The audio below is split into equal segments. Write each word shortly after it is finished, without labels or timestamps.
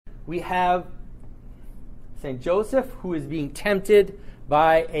we have St. Joseph, who is being tempted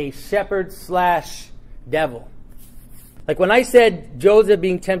by a shepherd / devil. Like when I said Joseph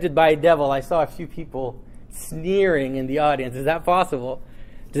being tempted by a devil, I saw a few people sneering in the audience. Is that possible?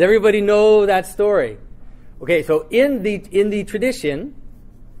 Does everybody know that story? Okay, so in the tradition,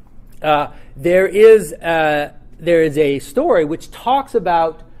 there is a story which talks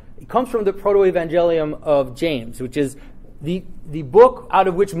about. It comes from the Proto-Evangelium of James, which is the book out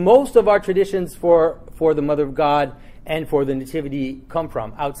of which most of our traditions for the Mother of God and for the Nativity come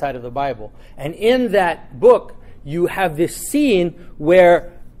from, outside of the Bible. And in that book, you have this scene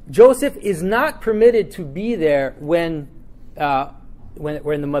where Joseph is not permitted to be there when the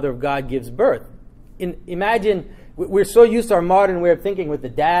Mother of God gives birth. Imagine, we're so used to our modern way of thinking with the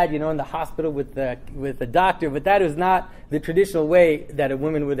dad, in the hospital with the doctor, but that is not the traditional way that a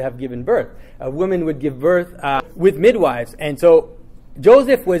woman would have given birth. A woman would give birth with midwives. And so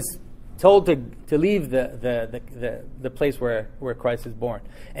Joseph was told to leave the place where Christ is born.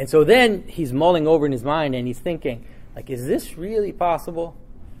 And so then he's mulling over in his mind and he's thinking, like, is this really possible?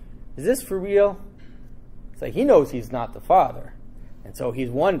 Is this for real? It's like he knows he's not the father. And so he's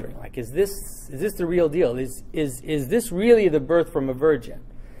wondering, like, is this the real deal? Is this really the birth from a virgin?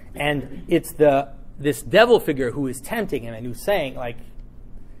 And it's this devil figure who is tempting him and who's saying, like,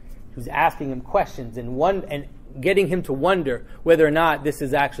 who's asking him questions and getting him to wonder whether or not this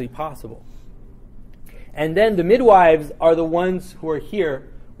is actually possible. And then the midwives are the ones who are here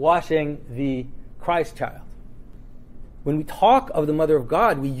washing the Christ child. When we talk of the Mother of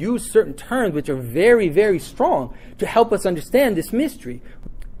God, we use certain terms which are very, very strong to help us understand this mystery.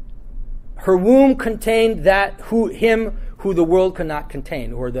 Her womb contained him who the world cannot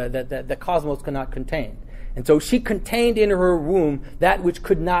contain, or the cosmos cannot contain. And so she contained in her womb that which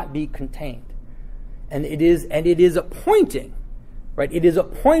could not be contained. And it is appointing, right? It is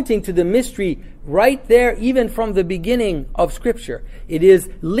appointing to the mystery right there, even from the beginning of Scripture. It is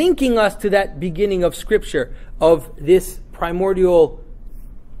linking us to that beginning of Scripture, of this primordial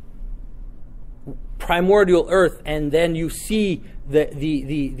earth, and then you see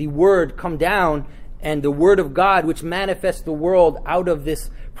the Word come down, and the Word of God, which manifests the world out of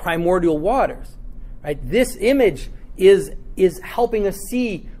this primordial waters. Right? This image is helping us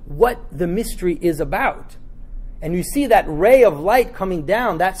see what the mystery is about. And you see that ray of light coming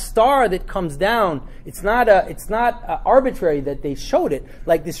down, that star that comes down. It's not arbitrary that they showed it,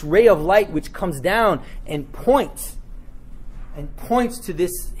 like this ray of light which comes down and points to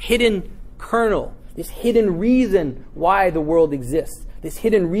this hidden kernel, this hidden reason why the world exists, this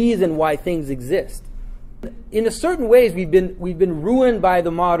hidden reason why things exist. In a certain ways, we've been ruined by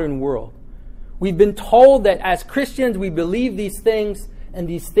the modern world. We've been told that as Christians we believe these things, and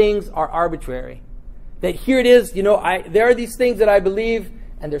these things are arbitrary. That here it is, there are these things that I believe,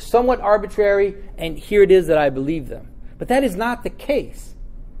 and they're somewhat arbitrary, and here it is that I believe them. But that is not the case.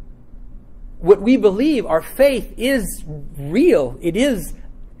 What we believe, our faith, is real. It is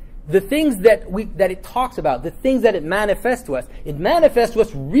the things that it talks about, the things that it manifests to us. It manifests to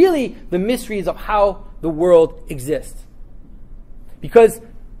us really the mysteries of how the world exists. Because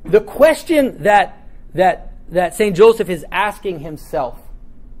the question that St. Joseph is asking himself,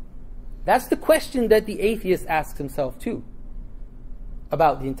 that's the question that the atheist asks himself too,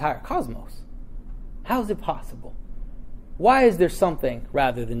 about the entire cosmos. How is it possible? Why is there something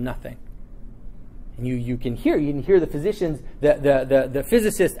rather than nothing? And you can hear the physicians, the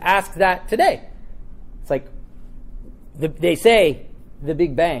physicists ask that today. It's like they say the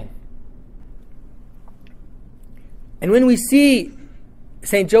Big Bang. And when we see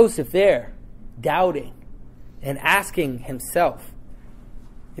St. Joseph there, doubting and asking himself,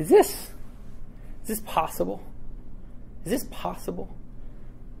 is this possible? Is this possible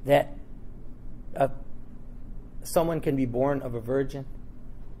that someone can be born of a virgin?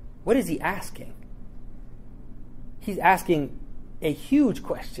 What is he asking? He's asking a huge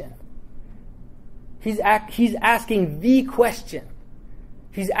question. He's asking the question.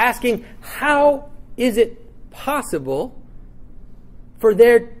 He's asking, how is it possible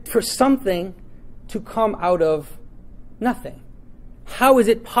for something to come out of nothing? How is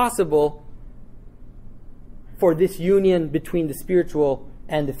it possible for this union between the spiritual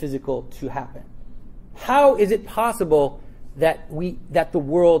and the physical to happen? How is it possible that the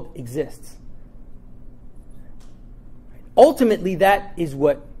world exists? Ultimately, that is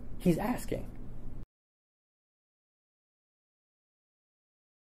what he's asking.